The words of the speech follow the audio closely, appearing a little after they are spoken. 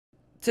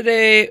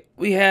Today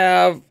we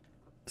have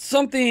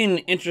something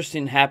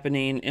interesting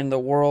happening in the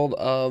world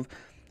of,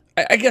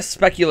 I guess,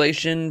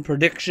 speculation,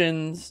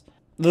 predictions.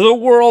 The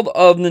world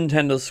of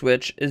Nintendo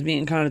Switch is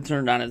being kind of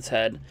turned on its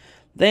head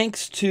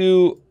thanks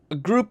to a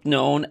group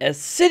known as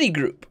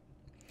Citigroup.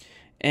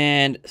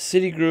 And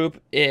Citigroup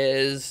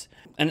is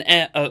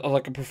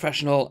like a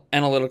professional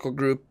analytical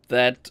group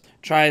that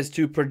tries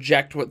to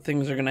project what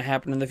things are going to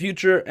happen in the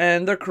future,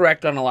 and they're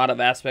correct on a lot of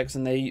aspects,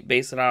 and they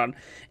base it on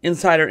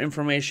insider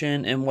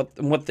information and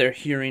what they're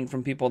hearing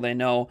from people they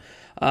know.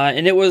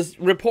 And it was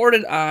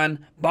reported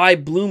on by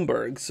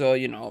Bloomberg, so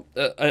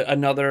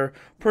another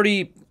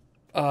pretty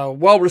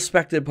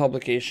well-respected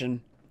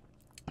publication.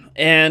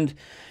 And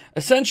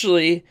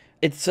essentially,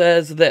 it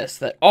says this,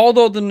 that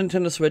although the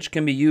Nintendo Switch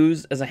can be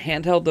used as a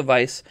handheld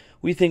device,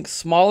 we think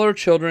smaller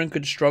children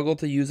could struggle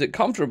to use it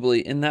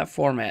comfortably in that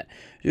format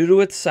due to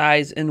its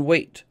size and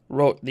weight,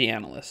 wrote the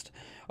analyst.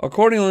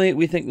 Accordingly,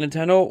 we think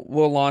Nintendo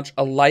will launch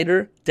a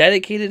lighter,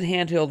 dedicated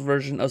handheld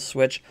version of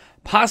Switch,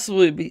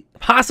 possibly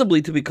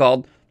to be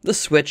called the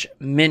Switch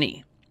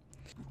Mini.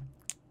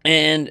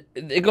 And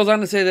it goes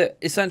on to say that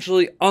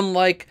essentially,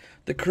 unlike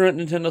the current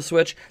Nintendo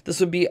Switch, this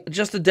would be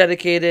just a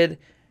dedicated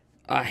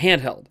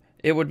handheld.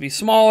 It would be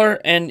smaller,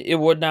 and it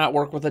would not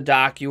work with a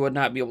dock. You would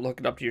not be able to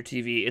hook it up to your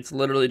TV. It's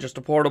literally just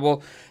a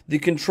portable. The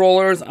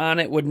controllers on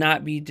it would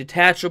not be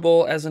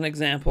detachable, as an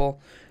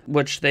example,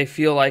 which they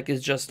feel like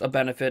is just a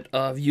benefit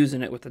of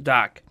using it with the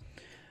dock.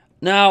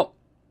 Now,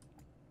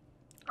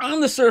 on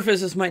the surface,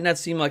 this might not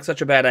seem like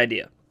such a bad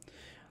idea.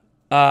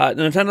 The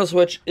Nintendo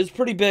Switch is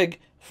pretty big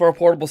for a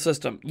portable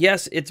system.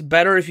 Yes, it's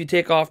better if you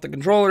take off the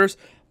controllers,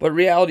 but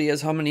reality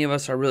is, how many of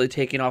us are really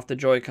taking off the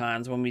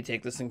Joy-Cons when we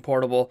take this thing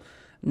portable?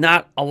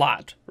 Not a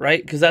lot,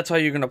 right? Because that's how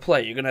you're going to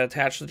play. You're going to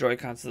attach the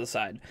Joy-Cons to the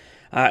side.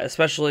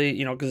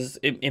 Especially, because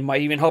it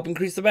might even help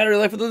increase the battery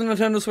life of the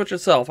Nintendo Switch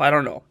itself. I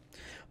don't know.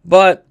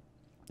 But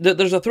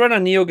there's a thread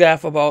on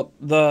NeoGAF about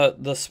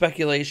the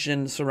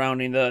speculation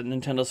surrounding the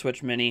Nintendo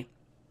Switch Mini.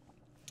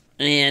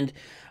 And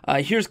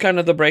here's kind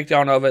of the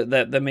breakdown of it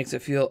that makes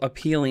it feel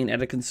appealing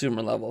at a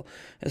consumer level.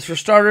 As for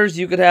starters,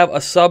 you could have a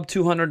sub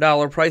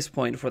 $200 price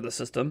point for the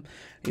system.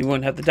 You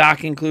wouldn't have the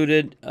dock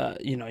included.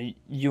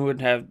 You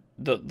would have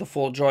the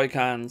full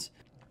Joy-Cons.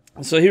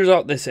 So here's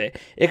what they say.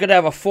 It could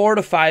have a 4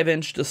 to 5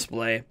 inch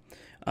display.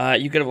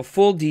 You could have a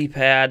full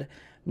D-pad.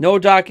 No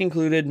dock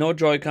included. No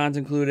Joy-Cons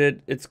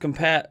included.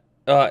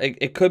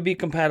 It could be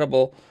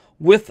compatible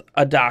with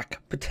a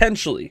dock.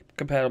 Potentially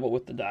compatible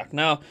with the dock.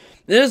 Now,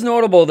 it is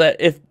notable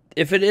that if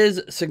it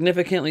is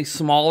significantly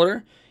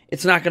smaller,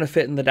 it's not going to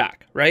fit in the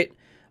dock, right?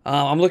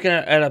 I'm looking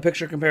at a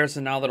picture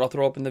comparison now that I'll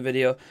throw up in the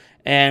video,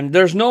 and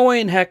there's no way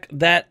in heck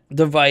that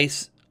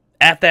device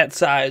at that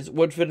size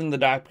would fit in the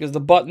dock because the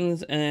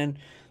buttons and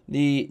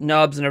the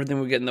nubs and everything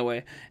would get in the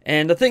way.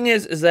 And the thing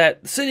is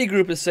that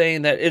Citigroup is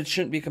saying that it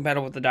shouldn't be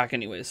compatible with the dock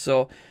anyways.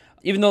 So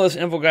even though this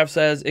infograph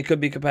says it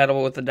could be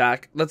compatible with the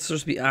dock, let's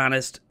just be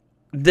honest.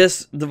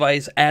 This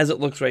device, as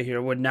it looks right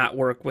here, would not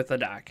work with a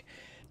dock.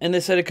 And they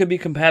said it could be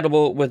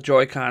compatible with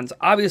Joy-Cons.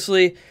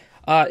 Obviously,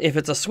 if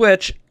it's a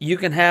Switch, you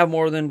can have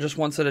more than just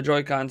one set of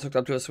Joy-Cons hooked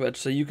up to a Switch.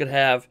 So you could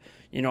have,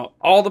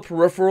 all the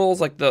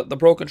peripherals, like the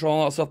Pro Controller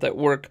and all that stuff that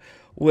work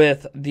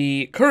with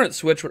the current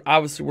Switch would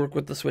obviously work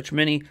with the Switch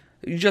Mini.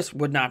 You just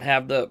would not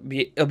have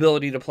the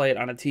ability to play it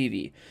on a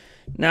TV.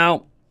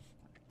 Now,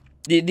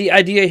 the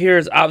idea here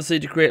is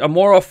obviously to create a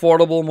more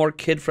affordable, more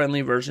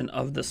kid-friendly version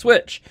of the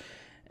Switch.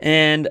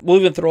 And we'll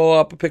even throw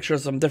up a picture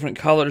of some different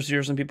colors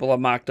here some people have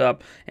mocked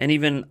up, and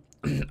even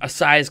a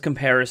size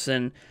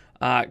comparison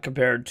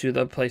compared to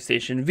the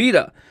PlayStation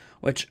Vita,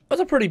 which was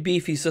a pretty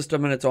beefy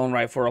system in its own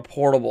right for a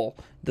portable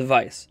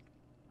device.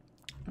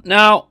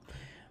 Now,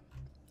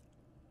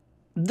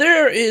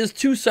 there is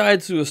two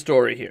sides to a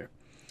story here.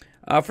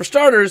 For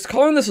starters,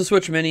 calling this a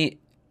Switch Mini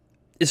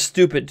is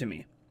stupid to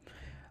me,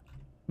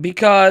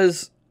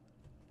 because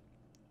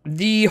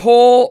the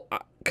whole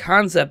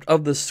concept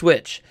of the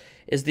Switch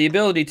is the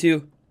ability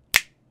to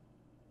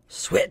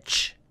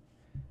switch.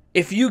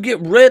 If you get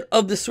rid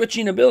of the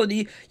switching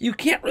ability, you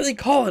can't really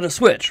call it a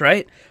Switch,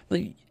 right?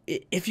 Like,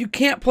 if you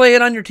can't play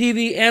it on your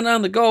TV and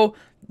on the go,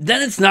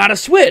 then it's not a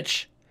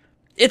Switch.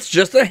 It's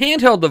just a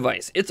handheld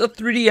device. It's a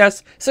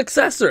 3DS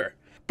successor.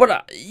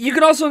 But you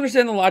can also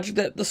understand the logic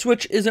that the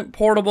Switch isn't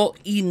portable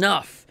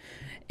enough.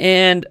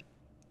 And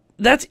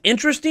that's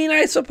interesting,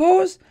 I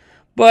suppose.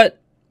 But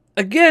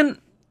again,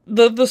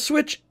 the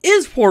Switch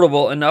is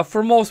portable enough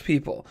for most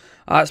people,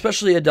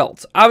 especially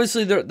adults.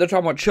 Obviously, they're talking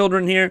about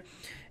children here.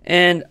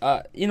 And,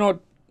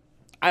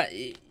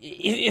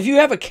 if you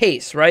have a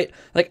case, right?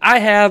 Like, I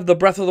have the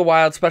Breath of the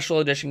Wild Special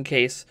Edition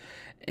case.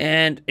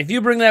 And if you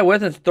bring that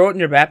with and throw it in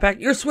your backpack,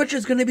 your Switch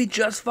is going to be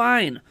just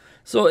fine.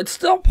 So it's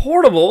still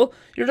portable.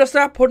 You're just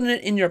not putting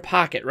it in your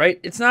pocket, right?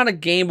 It's not a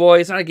Game Boy.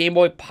 It's not a Game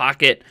Boy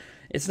Pocket.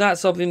 It's not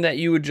something that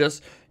you would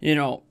just,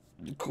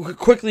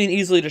 quickly and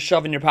easily just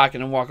shove in your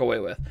pocket and walk away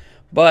with.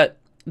 But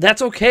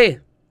that's okay.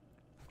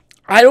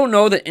 I don't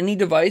know that any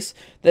device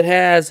that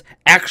has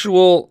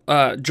actual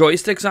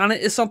joysticks on it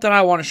is something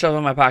I want to shove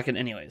in my pocket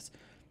anyways.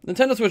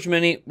 Nintendo Switch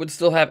Mini would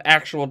still have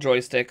actual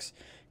joysticks,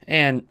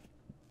 and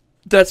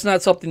that's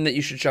not something that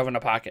you should shove in a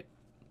pocket.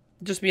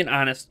 Just being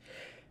honest.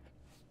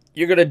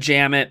 You're going to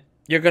jam it.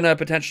 You're going to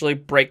potentially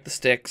break the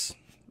sticks.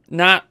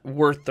 Not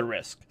worth the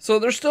risk. So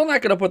they're still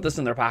not going to put this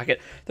in their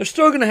pocket. They're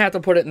still going to have to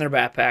put it in their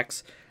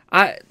backpacks.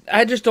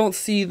 I just don't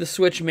see the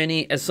Switch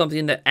Mini as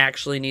something that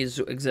actually needs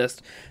to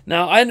exist.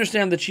 Now, I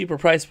understand the cheaper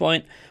price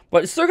point,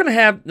 but it's still going to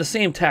have the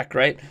same tech,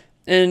 right?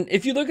 And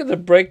if you look at the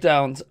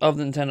breakdowns of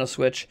the Nintendo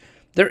Switch,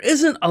 there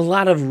isn't a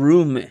lot of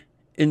room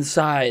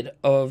inside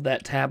of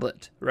that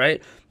tablet,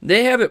 right?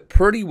 They have it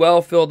pretty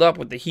well filled up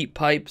with the heat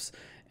pipes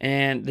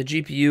and the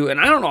GPU, and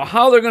I don't know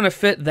how they're going to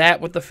fit that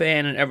with the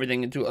fan and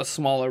everything into a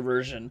smaller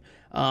version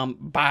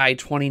by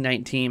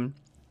 2019.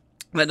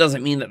 That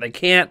doesn't mean that they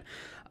can't.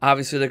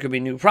 Obviously, there could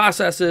be new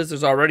processes.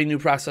 There's already new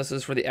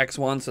processes for the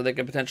X1, so they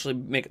could potentially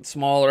make it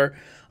smaller.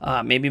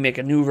 Maybe make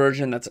a new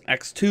version that's an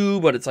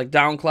X2, but it's like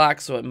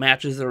downclock, so it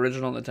matches the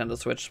original Nintendo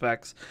Switch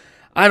specs.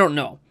 I don't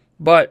know,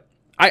 but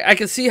I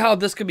can see how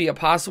this could be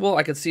possible.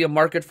 I could see a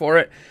market for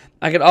it.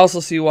 I could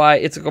also see why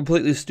it's a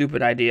completely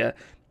stupid idea.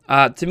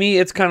 To me,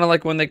 it's kind of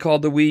like when they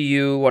called the Wii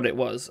U what it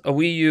was. A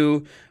Wii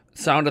U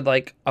sounded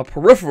like a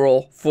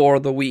peripheral for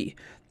the Wii.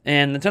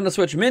 And Nintendo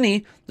Switch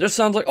Mini just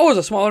sounds like, oh, it's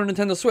a smaller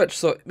Nintendo Switch.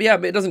 So, yeah,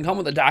 it doesn't come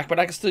with a dock, but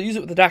I can still use it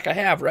with the dock I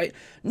have, right?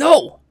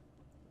 No!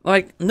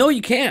 Like, no,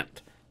 you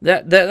can't.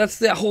 That's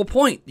the whole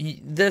point.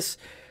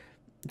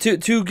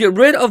 To get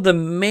rid of the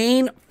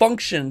main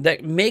function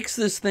that makes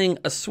this thing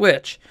a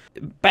Switch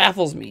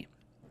baffles me.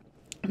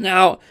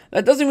 Now,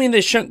 that doesn't mean they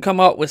shouldn't come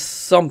out with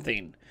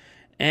something.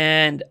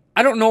 And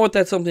I don't know what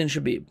that something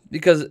should be,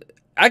 because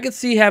I could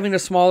see having a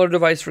smaller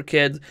device for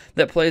kids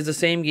that plays the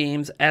same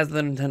games as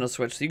the Nintendo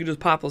Switch. So you can just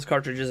pop those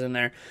cartridges in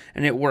there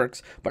and it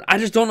works. But I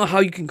just don't know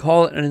how you can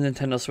call it a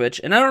Nintendo Switch.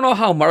 And I don't know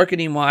how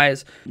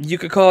marketing-wise you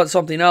could call it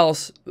something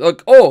else.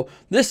 Like, oh,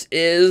 this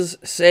is,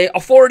 say, a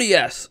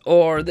 4DS.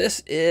 Or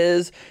this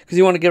is, because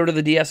you want to get rid of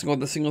the DS and go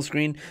with the single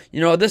screen.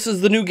 You know, this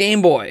is the new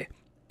Game Boy.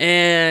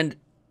 And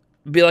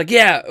be like,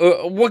 yeah,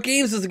 what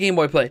games does the Game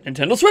Boy play?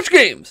 Nintendo Switch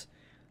games.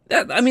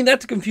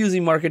 That's a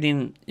confusing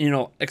marketing,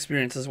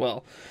 experience as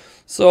well.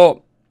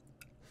 So,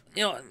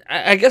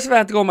 I guess if I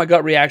have to go with my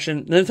gut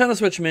reaction, the Nintendo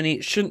Switch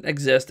Mini shouldn't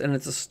exist, and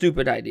it's a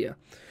stupid idea.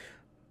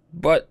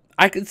 But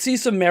I could see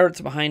some merits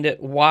behind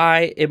it,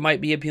 why it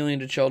might be appealing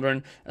to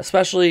children,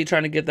 especially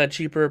trying to get that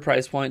cheaper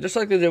price point, just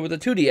like they did with the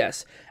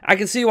 2DS. I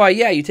can see why,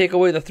 yeah, you take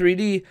away the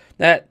 3D,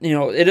 that,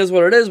 it is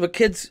what it is, but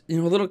kids,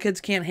 little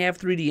kids can't have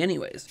 3D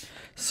anyways.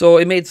 So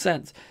it made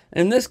sense.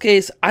 In this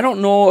case, I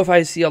don't know if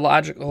I see a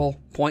logical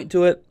point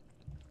to it.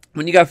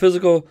 When you got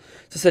physical,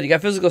 as I said, you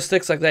got physical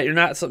sticks like that, it's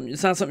not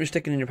something you're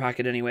sticking in your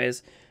pocket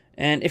anyways.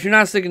 And if you're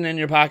not sticking it in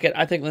your pocket,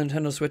 I think the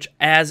Nintendo Switch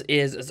as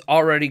is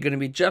already going to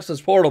be just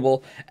as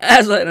portable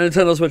as the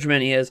Nintendo Switch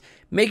Mini is,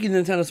 making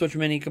the Nintendo Switch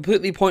Mini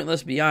completely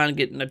pointless beyond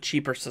getting a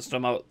cheaper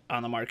system out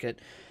on the market.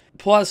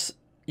 Plus,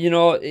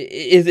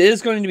 it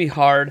is going to be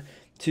hard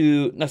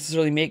to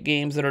necessarily make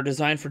games that are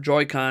designed for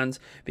Joy-Cons,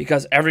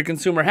 because every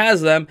consumer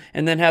has them,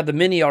 and then have the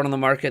Mini out on the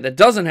market that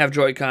doesn't have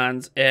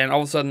Joy-Cons, and all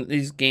of a sudden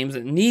these games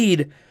that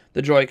need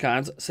the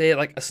Joy-Cons, say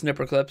like a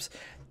Snipper Clips,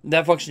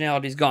 that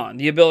functionality is gone.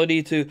 The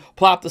ability to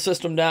plop the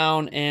system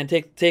down and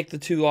take the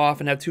two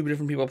off and have two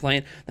different people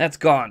playing, that's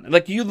gone.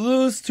 Like, you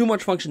lose too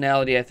much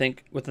functionality, I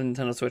think, with the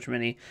Nintendo Switch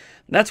Mini.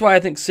 That's why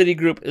I think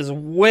Citigroup is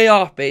way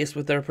off base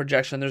with their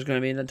projection there's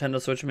going to be a Nintendo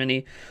Switch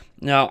Mini.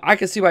 Now, I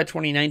can see why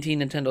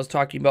 2019 Nintendo's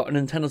talking about a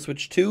Nintendo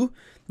Switch 2.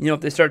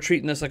 If they start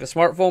treating this like a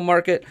smartphone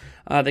market,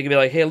 they could be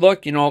like, hey,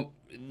 look,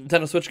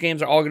 Nintendo Switch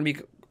games are all going to be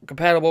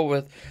compatible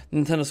with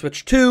Nintendo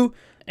Switch 2.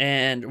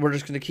 And we're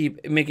just going to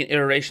keep making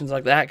iterations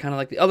like that, kind of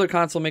like the other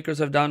console makers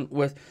have done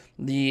with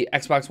the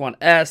Xbox One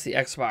S, the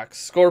Xbox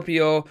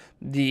Scorpio,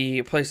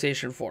 the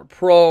PlayStation 4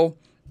 Pro,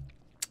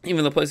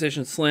 even the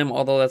PlayStation Slim,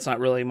 although that's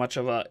not really much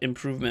of an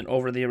improvement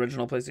over the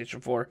original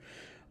PlayStation 4.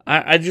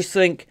 I just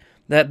think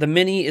that the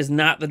Mini is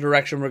not the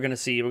direction we're going to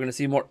see. We're going to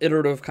see more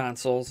iterative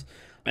consoles,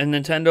 and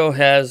Nintendo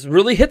has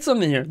really hit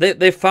something here.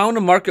 They found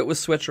a market with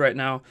Switch right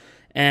now,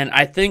 and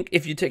I think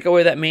if you take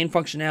away that main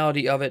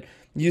functionality of it,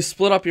 you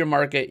split up your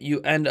market,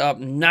 you end up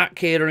not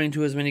catering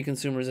to as many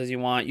consumers as you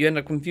want, you end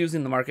up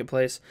confusing the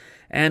marketplace,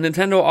 and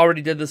Nintendo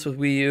already did this with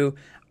Wii U.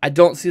 I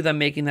don't see them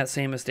making that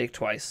same mistake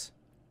twice.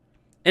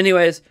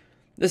 Anyways,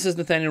 this is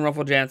Nathaniel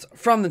Rufflejantz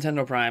from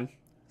Nintendo Prime,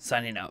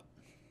 signing out.